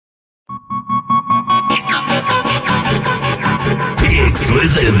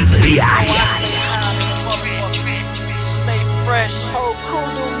Exclusive bitch. Stay fresh. Whole crew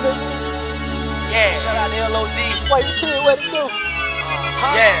do, nigga. Yeah. Shout out to LOD. Wait the kid, what it do?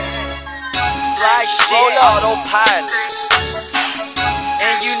 Yeah. Fly shit, autopilot.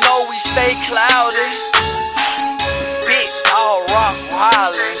 And you know we stay cloudy. Big dog rock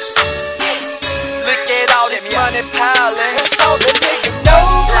wildin'. Look at all this money piling. That's all the nigga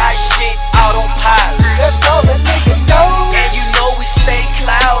know. Fly shit, autopilot. That's all the nigga know. And you know we stay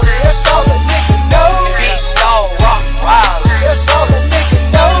cloudy. That's all the nigga know. Big dog rock wildin'. That's all the nigga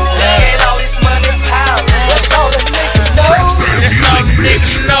know. Look at all this money piling. That's all the nigga know. That's all the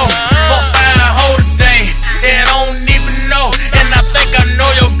niggas know. Fuck by a whole day, they don't even know. And I think I know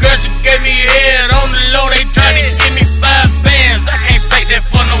your girl, she gave me head on the low. They tryna give me 5 bands, I can't take that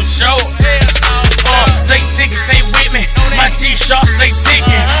for no show. Take tickets, stay with me. My G-Shock stay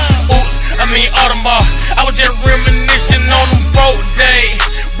ticking. Oops, I mean Audemars. I was just reminiscing on them broke days,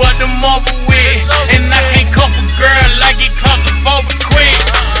 but them over with. And I can't cuff a girl like he claustrophobic quick.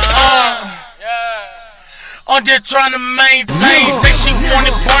 I'm just trying to maintain. Say she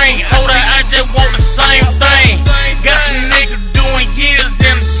wanted brain, told her I just want the same thing. Got some niggas doing years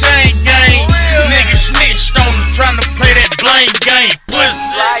in the chain gang. Niggas snitched on them, trying to play that blame game. Pussy.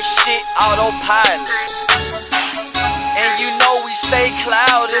 Fly shit, autopilot. And you know we stay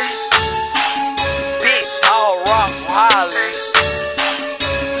cloudy. Big dog rock wildin'.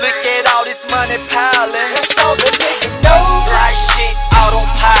 Look at all this money piling. That's all the nigga know. Fly shit,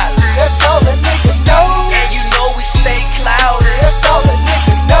 autopilot. That's all the nigga know. And you know we stay cloudy. That's all the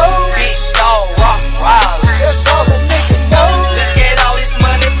nigga know. Big dog rock wildin'. That's all the nigga know. Look at all this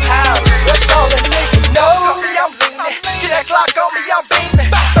money piling. That's all the nigga know. Me, I'm leaning. Get that clock on me, I'm beaming.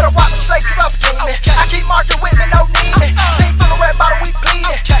 Better watch the shake, cause I'm scheming. I keep marking with me, no needing. Seen full of red bottle, we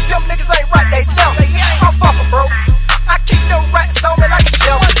bleeding. Them niggas ain't right, they left. I'm fucking broke. I keep them rats on me like a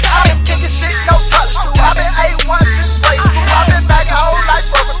shelf. I been kicking shit, no touch screw. I been A1 since grade school. I been back a whole life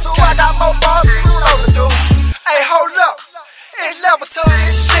rubber too. I got more balls than you know to do. Hey, hold up. It's level 2 of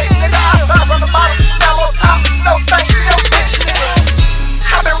this shit, nigga. I start from the bottom, down on top. No thanks to them bitch niggas.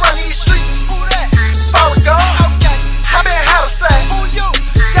 I been running these streets. Who that? Oregon. I been how to say. Who you?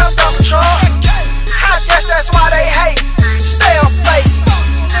 Young Donald Trump. I guess that's why they hate. Stay on face.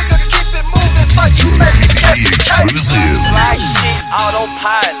 Nigga, keep it moving, but you make me catch a case. Fly shit,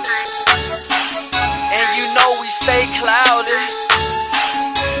 autopilot. And you know we stay cloudy.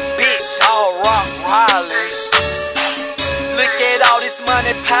 Big dog rock wildin'. Look at all this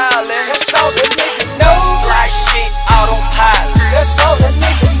money piling. That's all the nigga know. Fly shit, autopilot. That's all the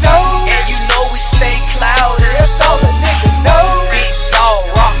nigga know. And you know we stay cloudy. That's all the nigga know. Big dog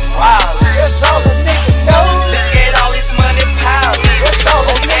rock wildin'. That's all the nigga know. Look at all this money piling. That's all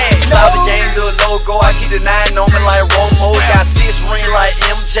the nigga know. CloudyGang, the logo, I keep the 9 on me like Romo. Got 6 ring like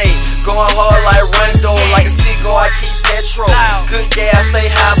MJ. Going hard like Rondo. Like a Seagull, I keep petrol. Good gas, stay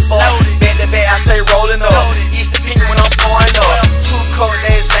high for. Back to back, I stay rolling up. East the pink when I'm pouring up. 2 coat,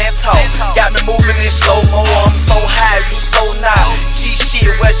 that's Zanto. Got me moving in slow-mo. I'm so high, you so not. G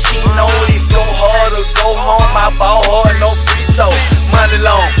shit, what you know. It's go hard or go home. My ball hard, no free throw. Money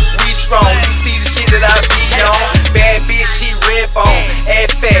long, we strong. You see the shit that I be on. Bad bitch, she red bone.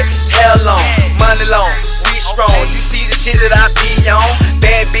 Ass fat, hair long. Money long, we strong. You see the shit that I be on.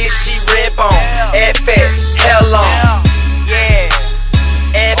 Bad bitch, she red bone. Ass fat, hair long. Yeah,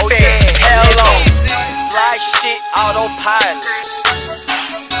 ass fat, hair long. Fly shit, autopilot.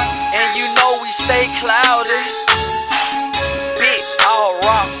 And you know we stay cloudy. Big dog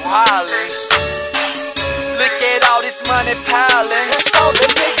rock wildin'. Look at all this money piling.